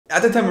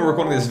At the time we're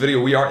recording this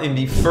video, we are in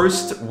the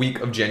first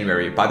week of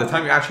January. By the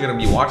time you're actually going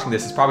to be watching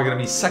this, it's probably going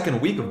to be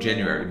second week of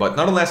January. But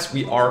nonetheless,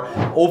 we are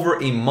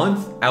over a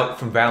month out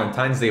from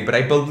Valentine's Day. But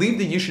I believe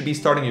that you should be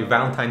starting your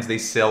Valentine's Day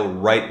sale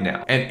right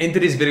now. And in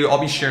today's video, I'll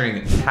be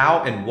sharing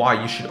how and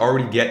why you should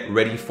already get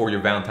ready for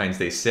your Valentine's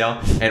Day sale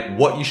and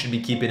what you should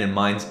be keeping in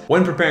mind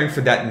when preparing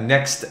for that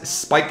next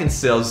spike in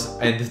sales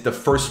and the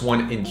first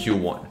one in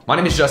Q1. My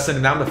name is Justin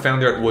and I'm the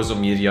founder at Wizo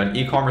Media, an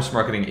e-commerce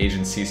marketing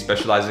agency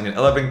specializing in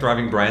elevating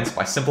thriving brands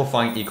by simplifying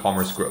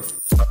e-commerce growth.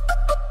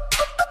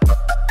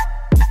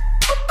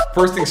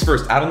 First things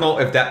first, I don't know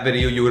if that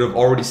video you would have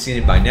already seen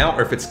it by now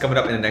or if it's coming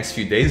up in the next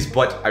few days,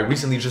 but I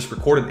recently just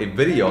recorded a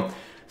video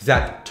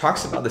that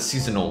talks about the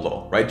seasonal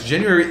low, right?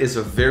 January is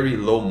a very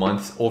low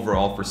month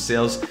overall for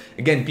sales.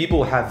 Again,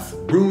 people have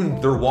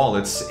ruined their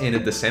wallets in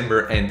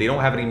December and they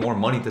don't have any more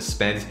money to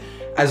spend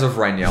as of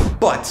right now.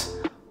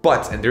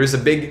 But, and there is a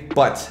big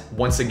but,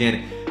 once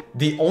again,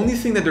 the only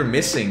thing that they're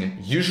missing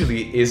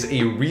usually is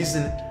a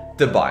reason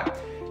to buy.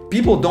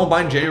 People don't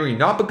buy in January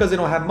not because they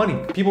don't have money.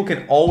 People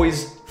can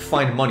always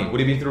find money. Would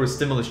it be through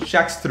stimulus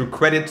checks, through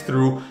credit,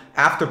 through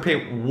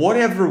afterpay,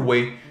 whatever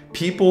way,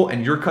 people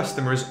and your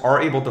customers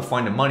are able to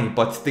find the money,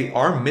 but they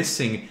are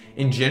missing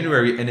in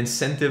January an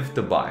incentive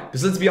to buy.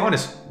 Because let's be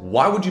honest,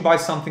 why would you buy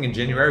something in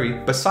January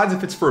besides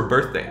if it's for a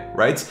birthday,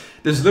 right?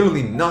 There's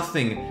literally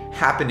nothing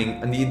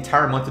happening in the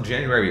entire month of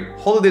January.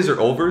 Holidays are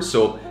over,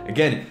 so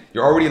again,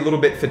 you're already a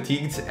little bit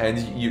fatigued and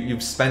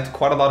you've spent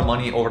quite a lot of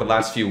money over the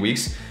last few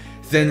weeks.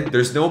 Then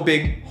there's no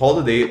big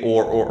holiday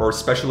or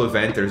special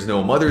event. There's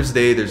no Mother's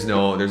Day. There's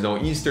no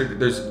Easter.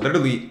 There's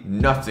literally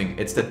nothing.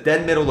 It's the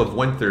dead middle of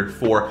winter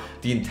for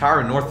the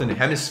entire Northern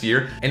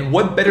Hemisphere. And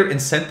what better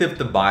incentive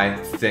to buy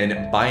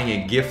than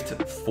buying a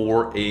gift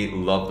for a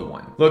loved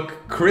one?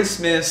 Look,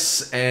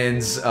 Christmas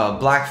and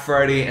Black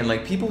Friday and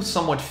like people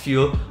somewhat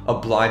feel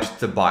obliged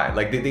to buy.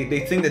 Like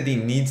they think that they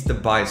need to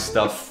buy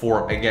stuff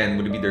for, again,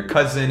 would it be their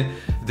cousin,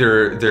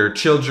 their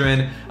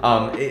children.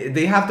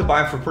 They have to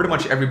buy for pretty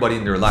much everybody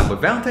in their life.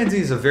 But Valentine's Day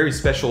is a very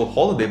special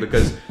holiday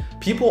because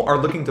people are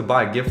looking to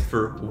buy a gift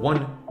for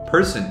one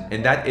person,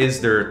 and that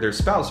is their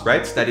spouse,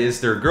 right? That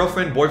is their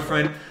girlfriend,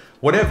 boyfriend,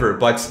 whatever,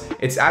 but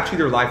it's actually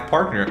their life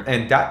partner,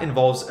 and that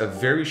involves a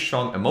very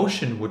strong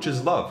emotion, which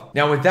is love.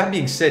 Now, with that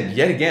being said,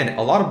 yet again,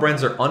 a lot of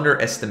brands are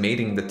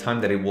underestimating the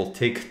time that it will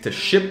take to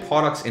ship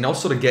products and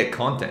also to get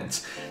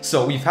content.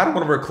 So we've had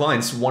one of our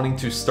clients wanting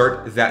to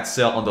start that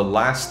sale on the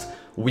last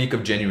week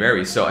of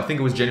January. So I think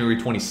it was January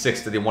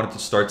 26th that they wanted to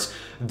start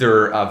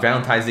their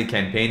Valentine's Day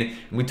campaign.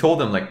 And we told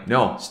them like,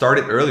 no, start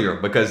it earlier,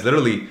 because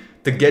literally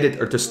to get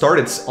it or to start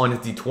it on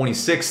the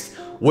 26th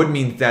would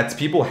mean that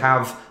people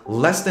have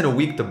less than a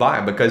week to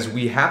buy, because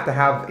we have to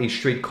have a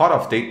straight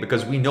cutoff date,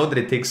 because we know that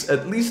it takes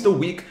at least a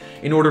week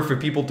in order for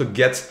people to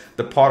get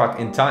the product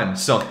in time.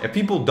 So if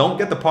people don't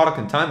get the product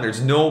in time,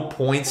 there's no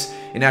point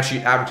in actually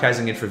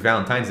advertising it for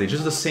Valentine's Day.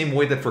 Just the same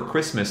way that for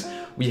Christmas,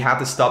 we have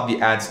to stop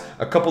the ads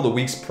a couple of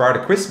weeks prior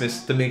to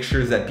Christmas to make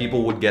sure that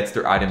people would get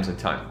their items in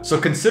time. So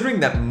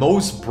considering that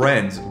most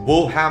brands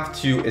will have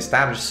to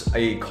establish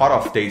a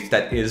cutoff date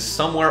that is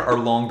somewhere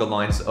along the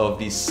lines of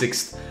the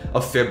 6th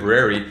of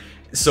February,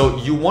 so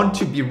you want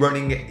to be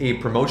running a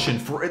promotion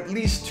for at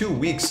least 2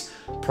 weeks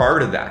prior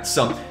to that.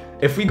 So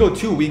if we go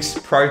 2 weeks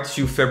prior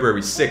to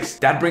February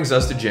 6th, that brings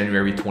us to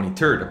January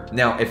 23rd.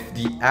 Now, if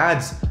the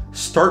ads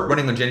start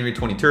running on January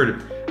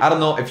 23rd, I don't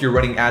know if you're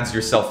running ads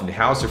yourself in the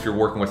house or if you're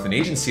working with an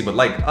agency, but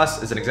like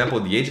us as an example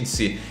of the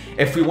agency,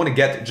 if we want to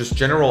get just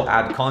general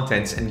ad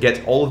content and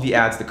get all of the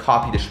ads, the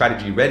copy, the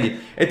strategy ready,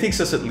 it takes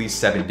us at least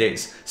 7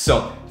 days.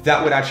 So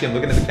that would actually, I'm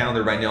looking at the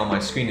calendar right now on my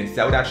screen, and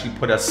that would actually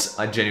put us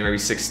on January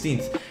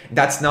 16th.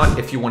 That's not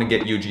if you want to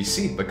get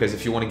UGC, because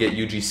if you want to get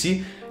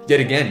UGC, yet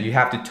again, you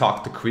have to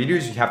talk to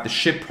creators, you have to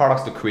ship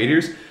products to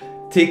creators,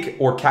 take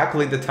or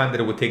calculate the time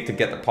that it would take to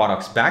get the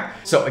products back.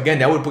 So again,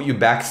 that would put you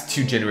back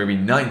to January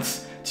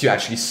 9th to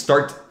actually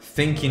start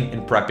thinking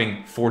and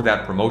prepping for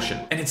that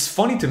promotion. And it's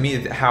funny to me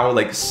how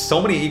like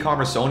so many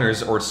e-commerce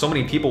owners or so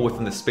many people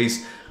within the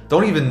space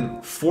don't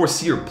even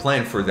foresee or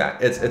plan for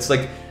that. It's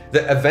like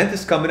the event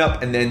is coming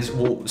up, and then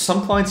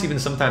some clients even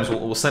sometimes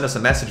will send us a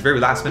message very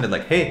last minute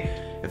like, hey,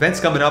 event's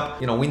coming up,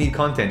 you know, we need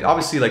content.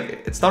 Obviously,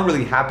 like it's not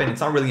really happened.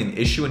 It's not really an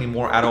issue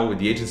anymore at all with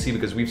the agency,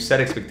 because we've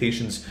set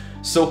expectations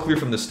so clear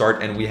from the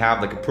start, and we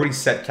have like a pretty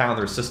set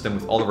calendar system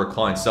with all of our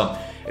clients. So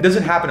it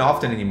doesn't happen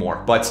often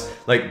anymore. But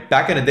like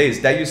back in the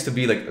days, that used to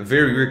be like a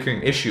very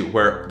recurring issue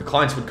where the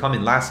clients would come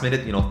in last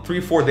minute, you know,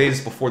 3-4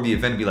 days before the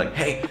event, be like,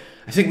 hey,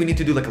 I think we need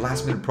to do like a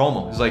last minute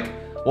promo. It's like,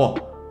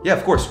 well, yeah,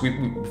 of course,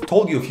 we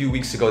told you a few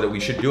weeks ago that we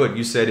should do it.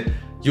 You said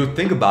you would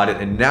think about it,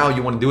 and now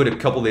you want to do it a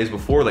couple days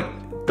before. Like,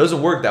 it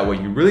doesn't work that way.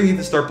 You really need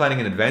to start planning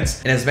in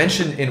advance. And as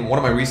mentioned in one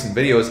of my recent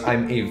videos,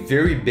 I'm a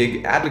very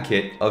big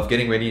advocate of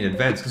getting ready in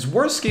advance, because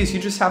worst case, you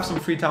just have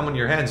some free time on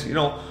your hands. You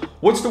know,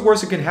 what's the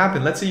worst that can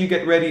happen? Let's say you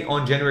get ready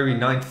on January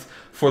 9th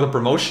for the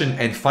promotion,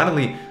 and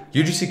finally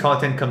UGC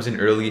content comes in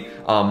early.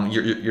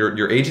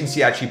 Your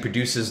agency actually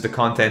produces the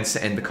contents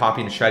and the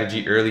copy and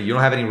strategy early. You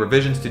don't have any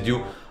revisions to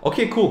do.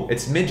 Okay, cool.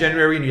 It's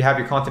mid-January and you have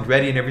your content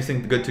ready and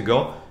everything good to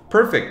go.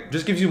 perfect.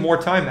 Just gives you more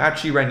time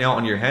actually right now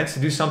on your hands to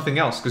do something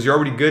else because you're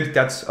already good.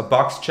 That's a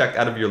box checked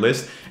out of your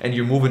list and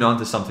you're moving on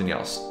to something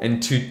else.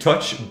 And to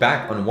touch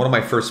back on one of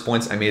my first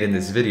points I made in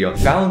this video,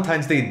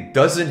 Valentine's Day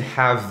doesn't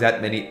have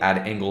that many ad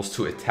angles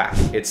to attack.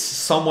 It's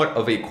somewhat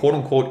of a quote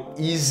unquote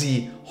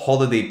easy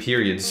holiday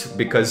periods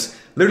because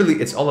literally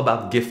it's all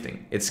about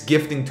gifting. It's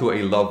gifting to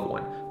a loved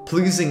one,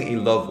 pleasing a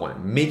loved one,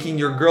 making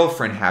your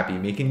girlfriend happy,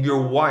 making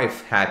your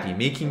wife happy,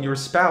 making your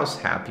spouse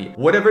happy.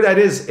 Whatever that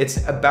is, it's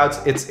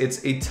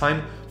a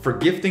time for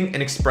gifting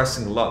and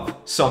expressing love.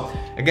 So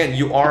again,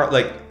 you are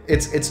like,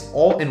 it's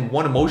all in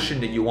one emotion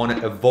that you want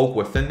to evoke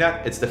within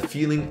that. It's the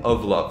feeling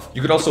of love.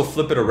 You could also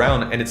flip it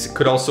around and it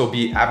could also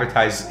be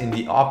advertised in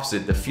the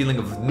opposite, the feeling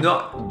of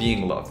not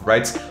being loved,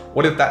 right?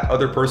 What if that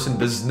other person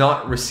does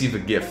not receive a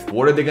gift?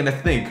 What are they gonna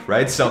think,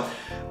 right? So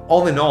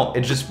all in all,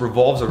 it just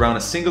revolves around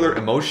a singular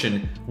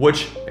emotion,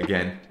 which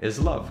again is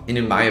love. And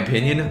in my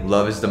opinion,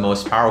 love is the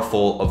most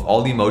powerful of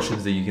all the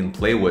emotions that you can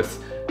play with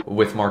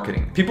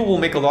marketing. People will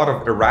make a lot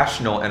of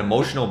irrational and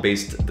emotional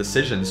based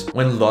decisions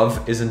when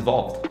love is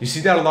involved. You see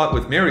that a lot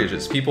with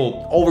marriages.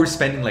 People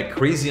overspending like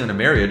crazy on a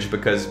marriage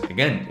because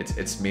again,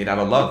 it's made out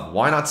of love.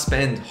 Why not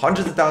spend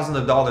hundreds of thousands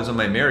of dollars on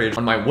my marriage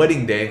on my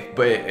wedding day?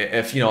 But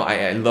if you know,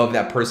 I love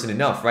that person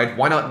enough, right?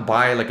 Why not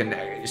buy like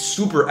a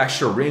super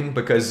extra ring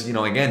because, you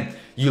know, again,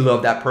 you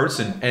love that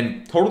person,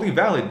 and totally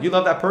valid. You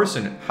love that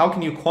person. How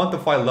can you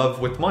quantify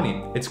love with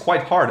money? It's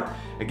quite hard.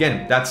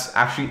 Again, that's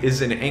actually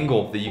is an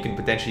angle that you can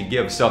potentially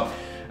give. So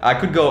I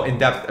could go in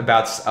depth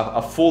about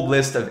a full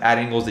list of ad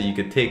angles that you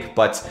could take,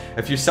 but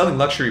if you're selling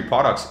luxury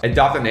products,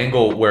 adopt an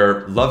angle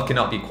where love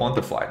cannot be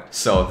quantified.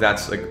 So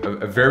that's like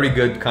a very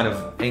good kind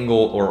of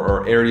angle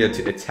or area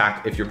to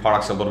attack if your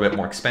products are a little bit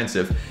more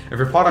expensive. If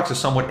your products are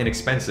somewhat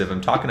inexpensive,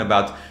 I'm talking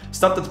about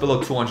stuff that's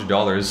below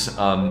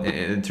 $200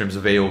 in terms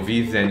of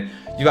AOV, then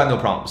you got no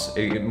problems.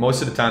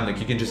 Most of the time, like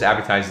you can just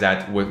advertise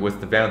that with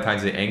the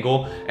Valentine's Day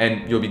angle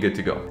and you'll be good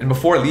to go. And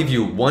before I leave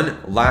you, one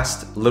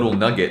last little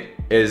nugget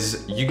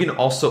is you can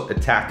also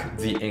attack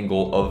the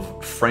angle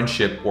of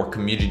friendship or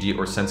community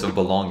or sense of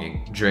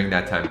belonging during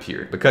that time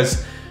period,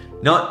 because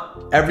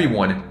not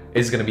everyone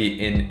is going to be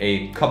in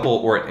a couple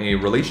or a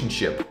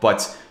relationship,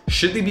 but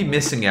should they be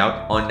missing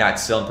out on that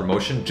sale and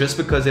promotion just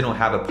because they don't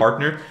have a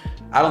partner?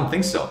 I don't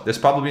think so. There's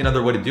probably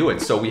another way to do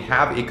it. So we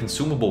have a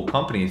consumable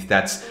company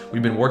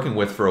we've been working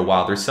with for a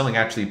while. They're selling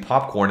actually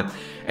popcorn,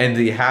 and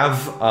they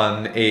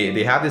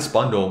have this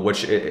bundle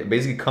which it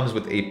basically comes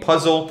with a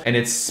puzzle and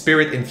it's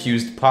spirit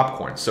infused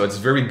popcorn. So it's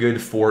very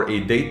good for a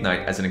date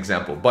night as an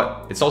example,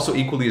 but it's also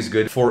equally as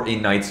good for a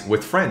night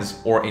with friends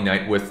or a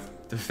night with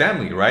the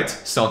family, right?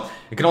 So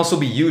it can also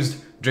be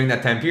used during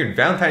that time period.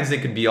 Valentine's Day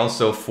could be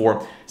also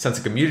for sense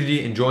of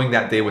community, enjoying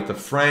that day with a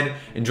friend,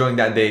 enjoying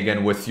that day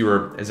again with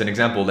your, as an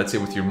example, let's say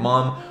with your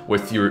mom,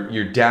 with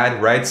your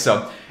dad, right?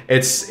 So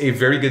it's a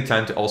very good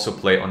time to also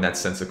play on that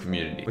sense of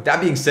community. With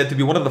that being said, to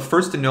be one of the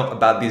first to know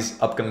about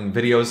these upcoming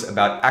videos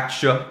about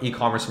extra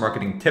e-commerce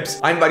marketing tips,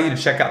 I invite you to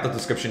check out the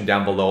description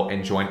down below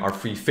and join our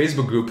free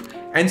Facebook group.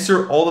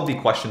 Answer all of the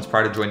questions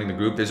prior to joining the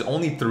group. There's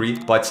only 3,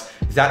 but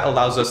that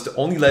allows us to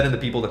only let in the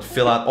people that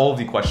fill out all of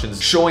the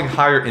questions, showing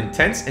higher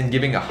intent and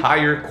giving a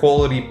higher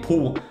quality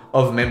pool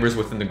of members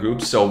within the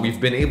group. So we've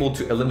been able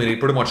to eliminate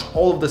pretty much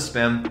all of the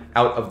spam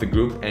out of the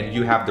group, and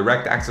you have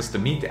direct access to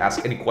me to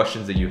ask any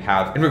questions that you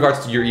have in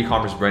regards to your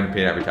e-commerce brand and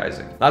paid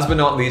advertising. Last but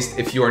not least,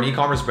 if you are an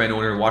e-commerce brand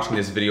owner watching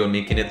this video and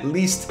making at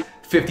least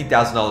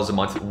 $50,000 a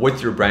month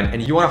with your brand,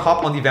 and you want to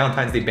hop on the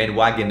Valentine's Day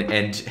bandwagon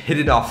and hit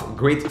it off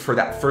great for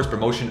that first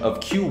promotion of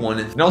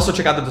Q1, and also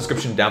check out the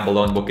description down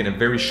below and book in a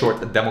very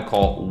short demo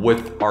call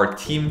with our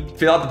team.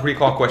 Fill out the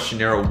pre-call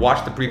questionnaire,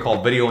 watch the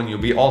pre-call video, and you'll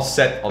be all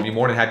set. I'll be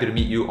more than happy to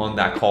meet you on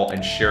that call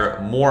and share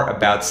more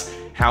about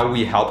how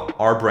we help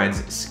our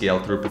brands scale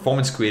through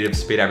performance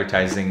creatives, paid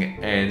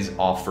advertising, and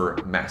offer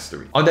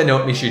mastery. On that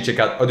note, make sure you check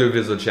out other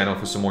videos of the channel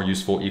for some more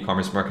useful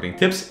e-commerce marketing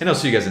tips, and I'll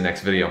see you guys in the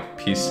next video.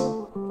 Peace.